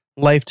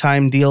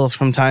lifetime deals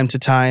from time to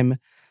time.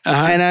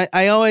 And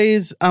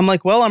I'm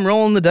like, well, I'm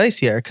rolling the dice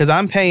here because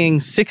I'm paying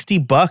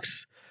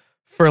 $60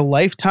 for a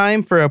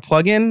lifetime for a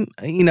plugin.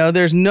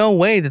 There's no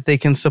way that they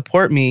can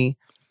support me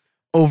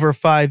over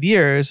 5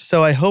 years.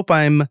 So I hope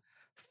I'm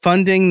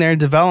funding their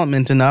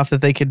development enough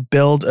that they could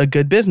build a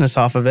good business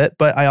off of it.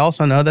 But I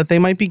also know that they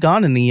might be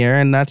gone in a year,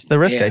 and that's the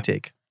risk I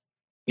take.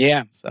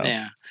 Yeah. So.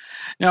 Yeah.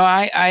 No,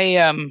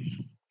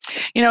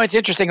 it's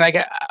interesting. Like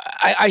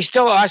I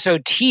still also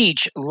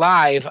teach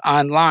live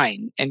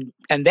online, and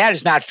that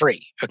is not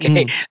free.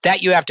 Okay,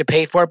 that you have to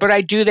pay for. But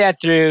I do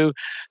that through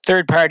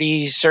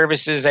third-party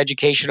services,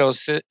 educational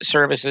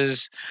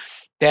services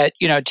that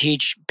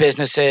teach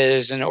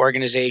businesses and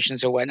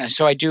organizations and whatnot.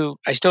 So I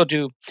still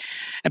do.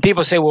 And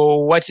people say,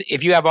 well,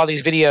 if you have all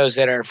these videos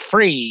that are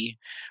free?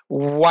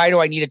 Why do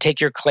I need to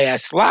take your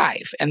class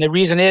live? And the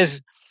reason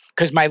is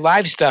because my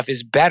live stuff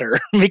is better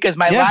because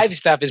my live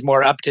stuff is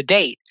more up to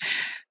date.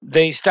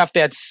 The stuff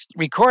that's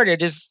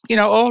recorded is,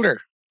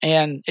 older,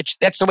 and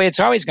that's the way it's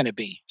always going to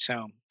be.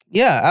 So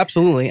yeah,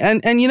 absolutely.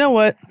 And you know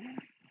what?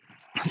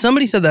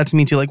 Somebody said that to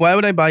me too. Like, why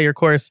would I buy your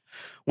course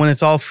when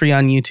it's all free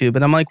on YouTube?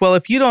 And I'm like, well,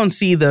 if you don't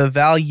see the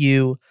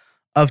value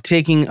of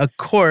taking a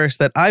course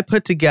that I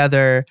put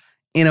together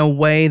in a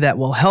way that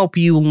will help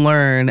you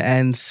learn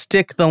and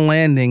stick the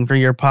landing for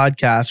your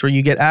podcast where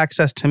you get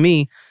access to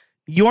me,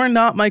 you're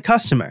not my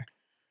customer.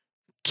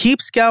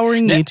 Keep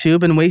scouring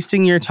YouTube and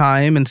wasting your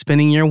time and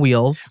spinning your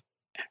wheels,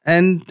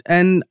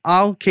 and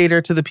I'll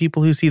cater to the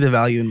people who see the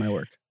value in my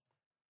work.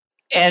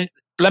 And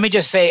let me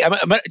just say,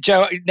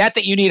 Joe, not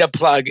that you need a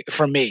plug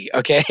from me,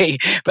 okay?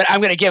 But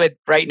I'm going to give it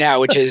right now,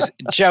 which is,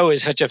 Joe,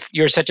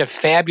 you're such a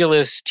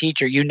fabulous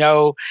teacher. You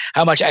know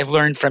how much I've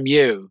learned from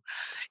you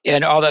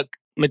and all the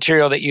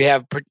material that you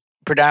have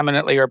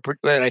predominantly or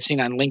that I've seen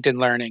on LinkedIn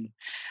Learning,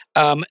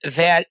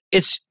 that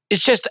it's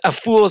just a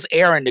fool's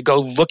errand to go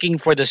looking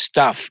for the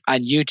stuff on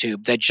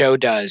YouTube that Joe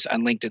does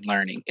on LinkedIn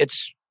Learning.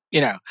 It's,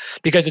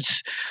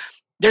 because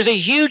there's a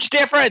huge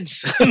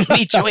difference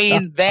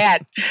between that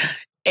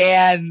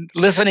and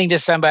listening to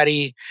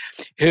somebody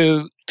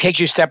who takes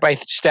you step by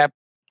step,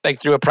 like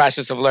through a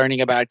process of learning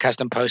about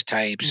custom post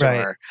types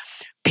or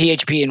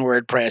PHP and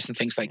WordPress and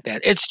things like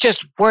that. It's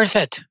just worth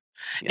it.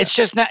 Yeah.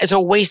 It's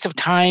a waste of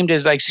time to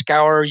like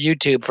scour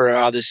YouTube for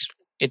all this.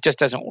 It just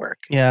doesn't work.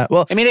 Yeah.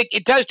 Well, I mean,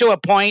 it does to a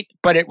point,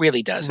 but it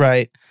really doesn't.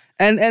 Right.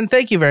 And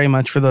thank you very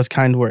much for those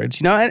kind words.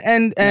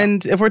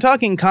 And if we're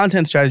talking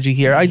content strategy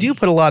here, I do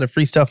put a lot of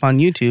free stuff on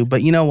YouTube,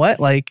 but you know what?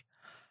 Like,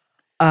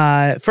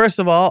 first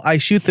of all, I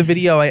shoot the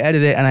video, I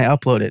edit it, and I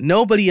upload it.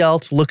 Nobody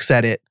else looks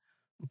at it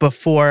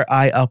before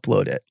I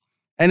upload it.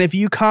 And if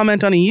you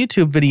comment on a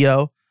YouTube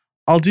video,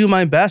 I'll do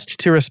my best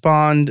to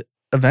respond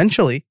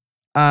eventually.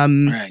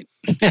 Right.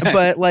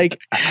 But like,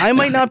 I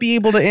might not be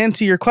able to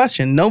answer your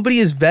question. Nobody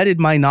has vetted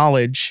my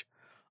knowledge.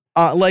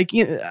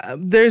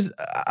 There's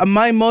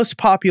my most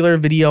popular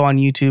video on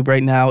YouTube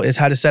right now is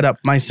how to set up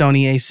my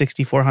Sony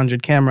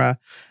a6400 camera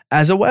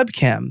as a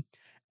webcam.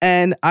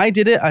 And I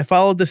did it. I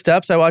followed the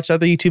steps. I watched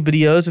other YouTube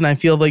videos, and I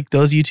feel like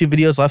those YouTube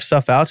videos left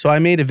stuff out. So I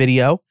made a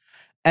video,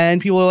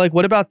 and people are like,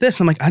 "What about this?"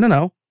 I'm like, "I don't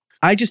know.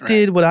 I just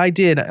did what I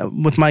did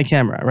with my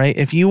camera." Right?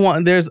 If you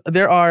want,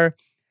 there are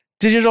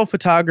digital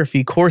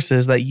photography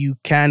courses that you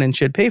can and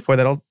should pay for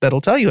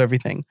that'll tell you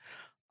everything.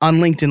 On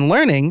LinkedIn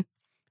Learning,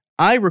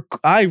 I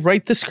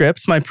write the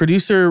scripts. My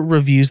producer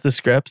reviews the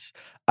scripts.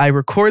 I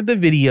record the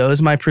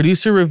videos. My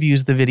producer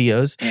reviews the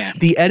videos. Yeah.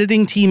 The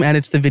editing team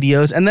edits the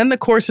videos. And then the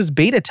course is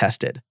beta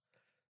tested.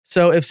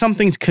 So if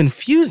something's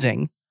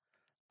confusing,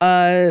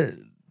 then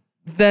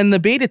the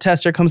beta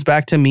tester comes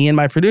back to me and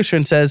my producer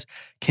and says,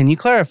 "Can you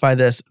clarify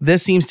this?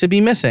 This seems to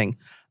be missing."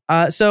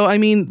 So, I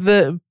mean,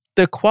 the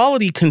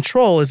quality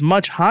control is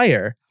much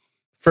higher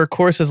for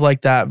courses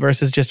like that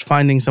versus just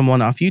finding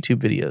someone off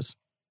YouTube videos.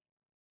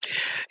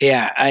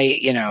 Yeah, I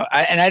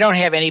don't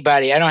have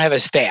anybody. I don't have a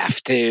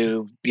staff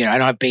to, I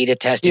don't have beta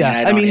testing.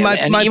 Yeah,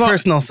 my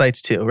personal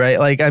sites too, right?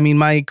 Like, I mean,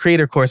 my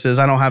creator courses,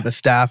 I don't have a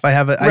staff.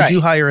 I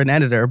do hire an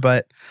editor,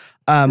 but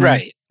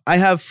I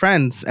have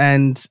friends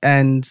and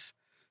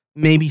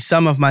maybe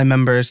some of my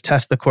members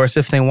test the course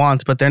if they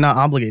want, but they're not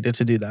obligated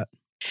to do that.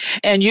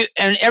 And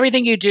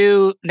everything you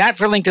do, not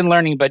for LinkedIn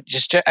Learning, but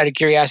just out of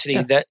curiosity,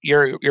 that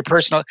your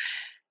personal.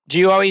 Do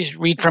you always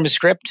read from a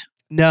script?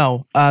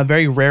 No,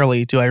 very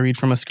rarely do I read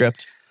from a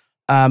script.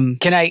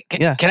 Can I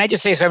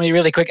just say something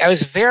really quick? I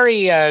was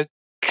very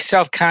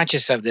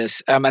self-conscious of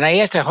this, and I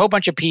asked a whole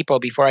bunch of people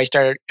before I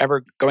started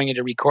ever going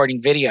into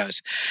recording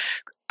videos.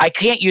 I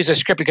can't use a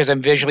script because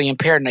I'm visually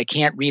impaired and I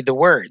can't read the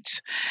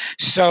words.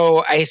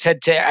 So I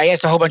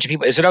asked a whole bunch of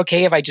people, "Is it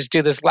okay if I just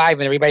do this live?"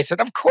 And everybody said,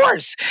 "Of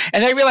course."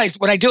 And I realized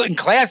when I do it in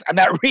class, I'm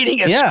not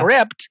reading a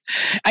script.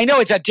 I know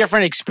it's a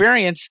different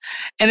experience.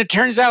 And it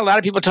turns out a lot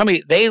of people told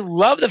me they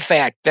love the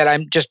fact that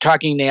I'm just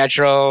talking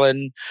natural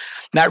and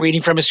not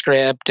reading from a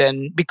script.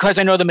 And because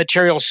I know the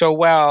material so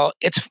well,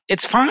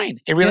 it's fine.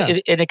 It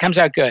really, it comes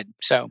out good.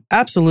 So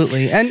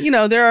absolutely. And,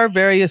 there are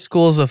various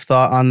schools of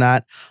thought on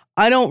that.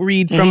 I don't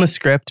read from a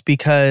script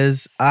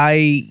because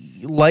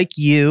like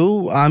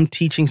I'm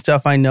teaching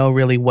stuff I know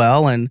really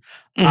well, and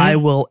I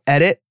will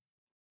edit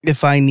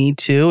if I need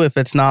to, if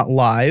it's not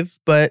live.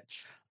 But,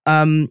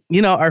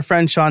 our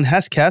friend Sean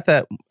Hesketh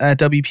at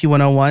WP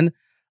 101,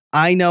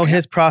 I know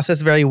his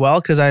process very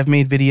well because I've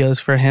made videos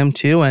for him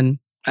too. And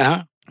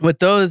with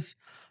those,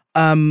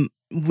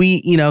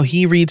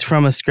 he reads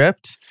from a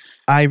script.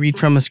 I read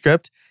from a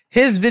script.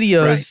 His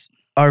videos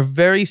are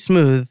very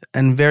smooth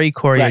and very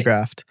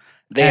choreographed.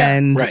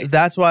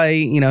 That's why,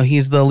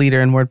 he's the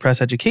leader in WordPress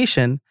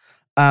education.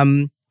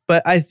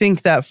 But I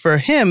think that for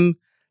him,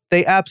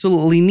 they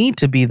absolutely need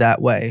to be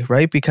that way,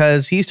 right?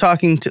 Because he's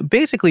talking to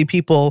basically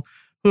people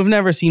who have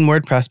never seen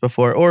WordPress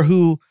before, or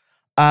who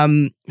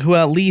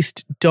at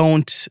least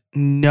don't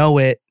know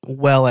it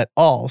well at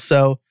all.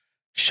 So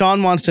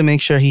Sean wants to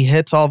make sure he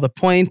hits all the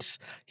points.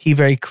 He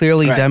very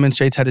clearly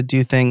demonstrates how to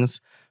do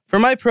things. For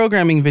my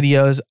programming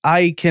videos,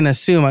 I can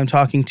assume I'm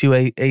talking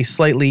to a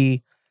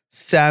slightly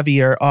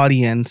savvier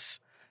audience,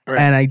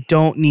 and I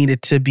don't need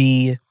it to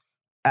be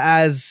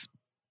as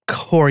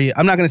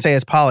I'm not going to say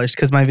as polished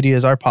because my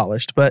videos are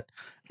polished, but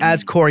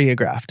as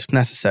choreographed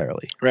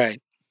necessarily.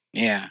 Right.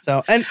 Yeah.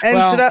 So, and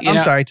Well, to that,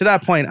 I'm sorry, to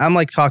that point, I'm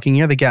like talking,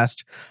 you're the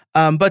guest.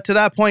 But to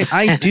that point,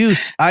 I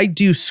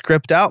do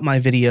script out my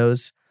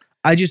videos.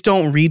 I just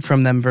don't read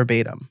from them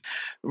verbatim.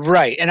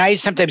 Right. And I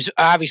sometimes,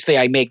 obviously,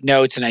 I make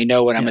notes and I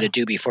know what I'm going to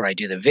do before I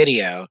do the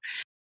video,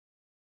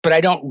 but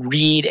I don't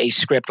read a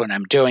script when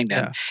I'm doing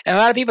them. Yeah. And a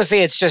lot of people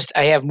say it's just,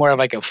 I have more of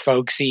like a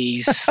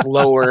folksy,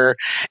 slower,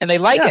 and they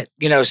like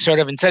it, sort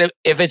of, instead of,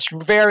 if it's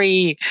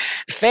very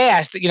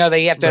fast,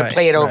 they have to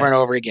play it over and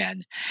over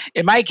again.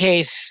 In my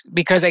case,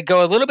 because I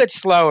go a little bit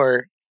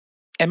slower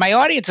and my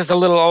audience is a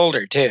little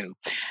older too,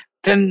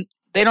 then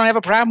they don't have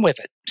a problem with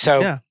it.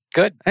 So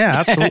good.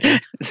 Yeah, absolutely.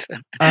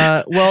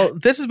 Well,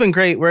 this has been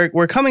great.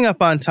 We're coming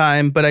up on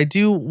time, but I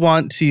do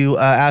want to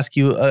ask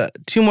you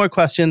 2 more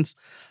questions.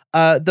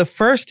 The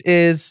first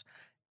is,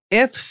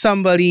 if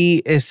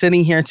somebody is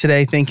sitting here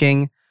today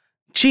thinking,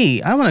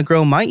 gee, I want to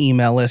grow my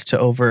email list to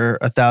over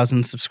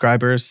 1,000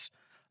 subscribers,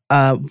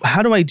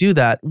 how do I do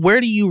that?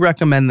 Where do you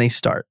recommend they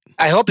start?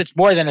 I hope it's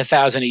more than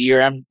 1,000 a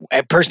year. I'm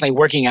personally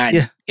working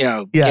on,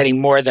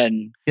 getting more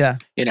than, 2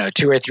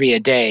 or 3 a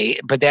day,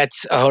 but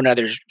that's a whole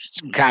nother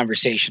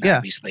conversation,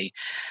 obviously.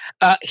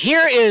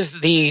 Here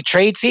is the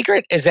trade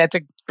secret. Is that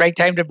the right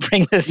time to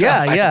bring this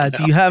up? Yeah.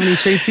 Do you have any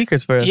trade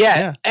secrets for us?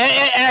 Yeah.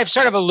 And I've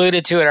sort of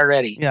alluded to it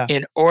already. Yeah.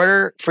 In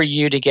order for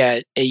you to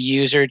get a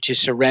user to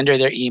surrender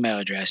their email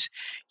address,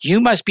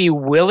 you must be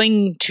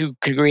willing to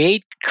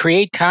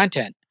create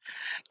content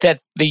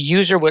that the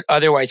user would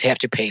otherwise have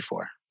to pay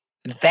for.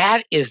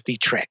 That is the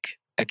trick.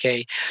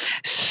 Okay.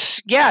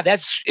 Yeah,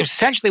 that's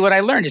essentially what I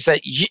learned, is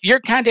that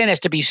your content has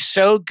to be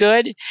so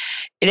good,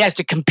 it has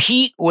to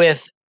compete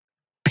with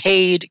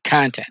paid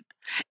content.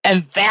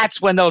 And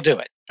that's when they'll do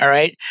it. All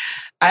right.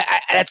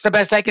 That's the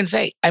best I can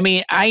say. I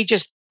mean, I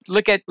just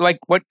look at like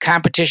what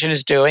competition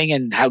is doing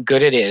and how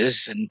good it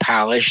is and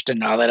polished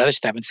and all that other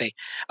stuff and say,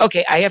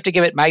 okay, I have to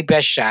give it my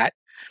best shot.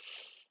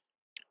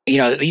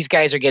 These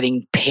guys are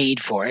getting paid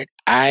for it.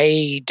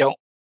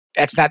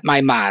 That's not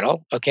my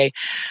model. Okay.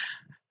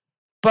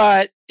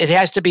 But it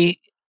has to be,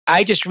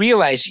 I just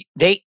realized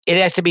it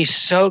has to be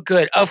so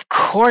good. Of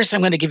course, I'm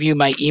going to give you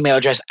my email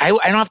address. I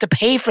don't have to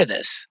pay for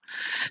this.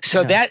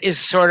 So that is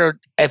sort of,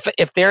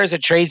 if there is a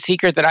trade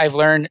secret that I've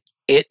learned,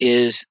 it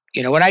is,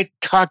 when I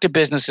talk to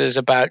businesses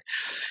about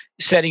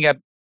setting up,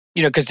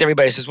 because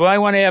everybody says, well, I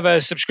want to have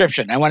a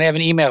subscription. I want to have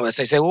an email list.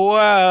 I say,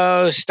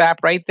 whoa, stop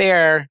right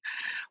there.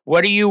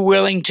 What are you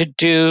willing to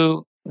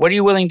do? What are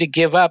you willing to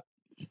give up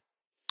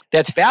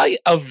that's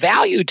of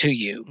value to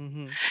you?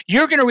 Mm-hmm.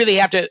 You're going to really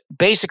have to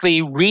basically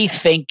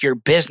rethink your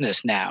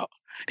business now,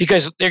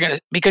 because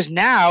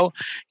now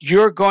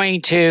you're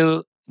going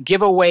to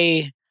give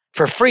away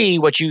for free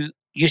what you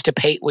used to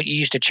pay, what you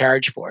used to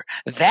charge for.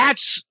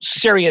 That's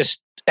serious.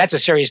 That's a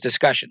serious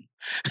discussion.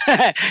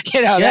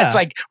 That's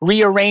like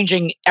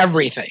rearranging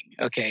everything.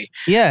 Okay.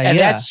 Yeah. And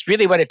that's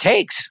really what it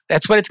takes.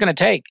 That's what it's going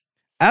to take.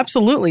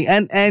 Absolutely.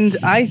 And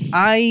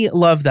I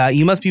love that.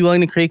 You must be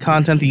willing to create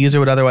content the user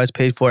would otherwise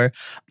pay for.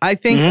 I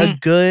think a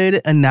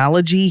good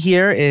analogy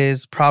here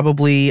is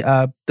probably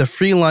the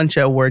free lunch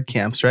at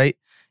WordCamps, right?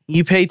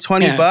 You pay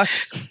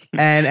 $20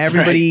 and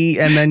everybody,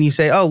 and then you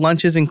say, oh,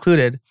 lunch is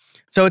included.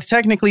 So it's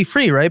technically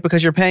free, right?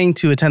 Because you're paying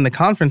to attend the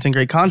conference and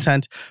great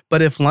content.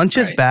 But if lunch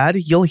is bad,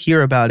 you'll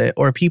hear about it,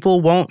 or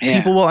people won't. Yeah.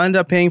 People will end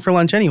up paying for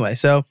lunch anyway.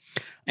 So,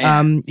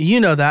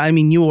 that. I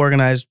mean, you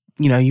organized.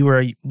 You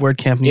were a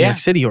WordCamp New York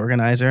City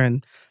organizer,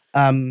 and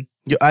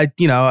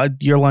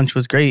your lunch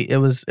was great. It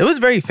was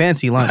very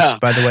fancy lunch,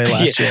 by the way,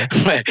 last year.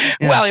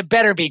 Well, it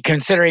better be,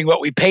 considering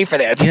what we pay for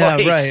that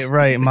place. Yeah,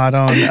 right,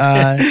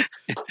 Madon.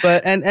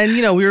 But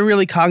we were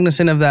really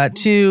cognizant of that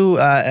too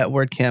at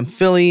WordCamp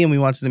Philly, and we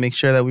wanted to make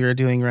sure that we were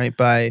doing right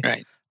by.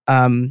 Right.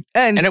 And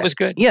it was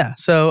good. Yeah.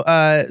 So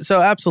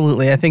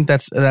absolutely, I think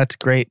that's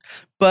great.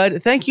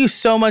 But thank you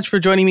so much for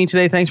joining me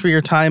today. Thanks for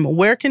your time.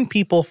 Where can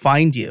people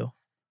find you?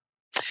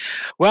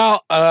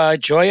 Well,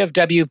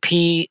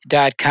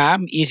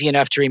 joyofwp.com, easy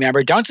enough to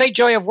remember. Don't say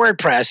Joy of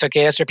WordPress,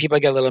 okay? That's where people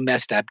get a little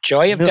messed up.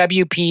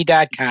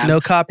 Joyofwp.com. No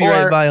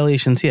copyright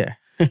violations here.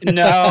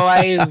 No,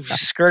 I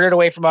skirted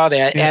away from all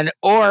that. Yeah.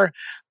 Or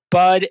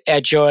bud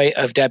at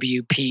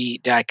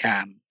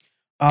joyofwp.com.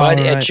 Bud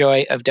at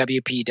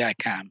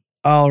joyofwp.com.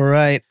 All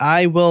right.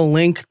 I will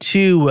link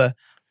to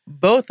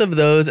both of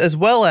those, as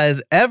well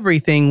as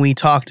everything we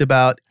talked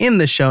about in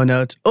the show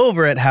notes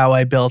over at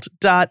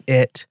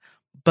howibuilt.it.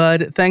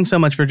 Bud, thanks so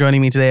much for joining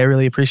me today. I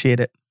really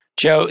appreciate it.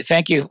 Joe,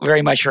 thank you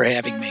very much for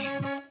having me.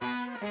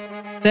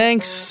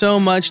 Thanks so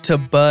much to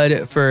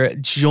Bud for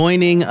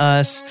joining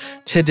us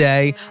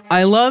today.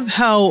 I love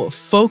how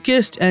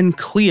focused and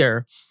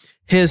clear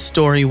his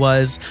story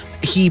was.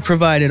 He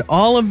provided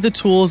all of the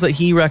tools that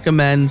he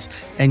recommends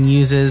and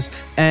uses,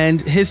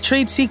 and his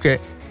trade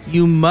secret: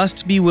 you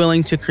must be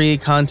willing to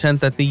create content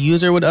that the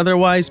user would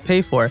otherwise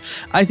pay for.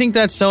 I think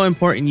that's so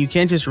important. You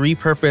can't just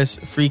repurpose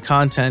free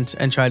content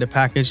and try to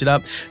package it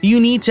up.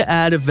 You need to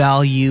add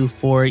value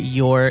for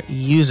your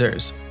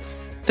users.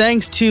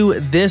 Thanks to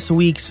this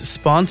week's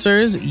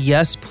sponsors,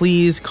 Yes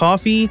Please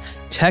Coffee,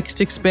 Text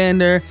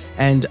Expander,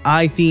 and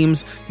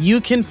iThemes. You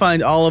can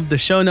find all of the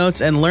show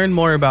notes and learn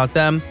more about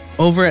them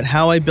over at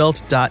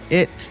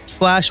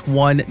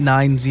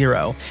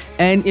howibuilt.it/190.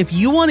 And if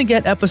you want to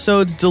get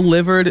episodes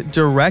delivered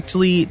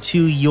directly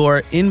to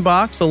your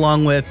inbox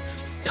along with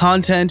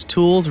content,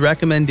 tools,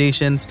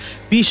 recommendations,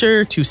 be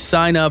sure to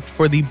sign up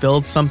for the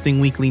Build Something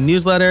Weekly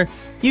newsletter.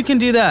 You can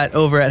do that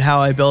over at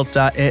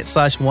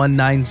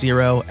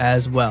howibuilt.it/190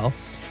 as well.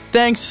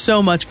 Thanks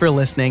so much for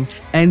listening,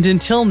 and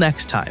until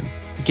next time,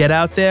 get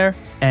out there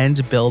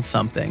and build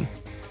something.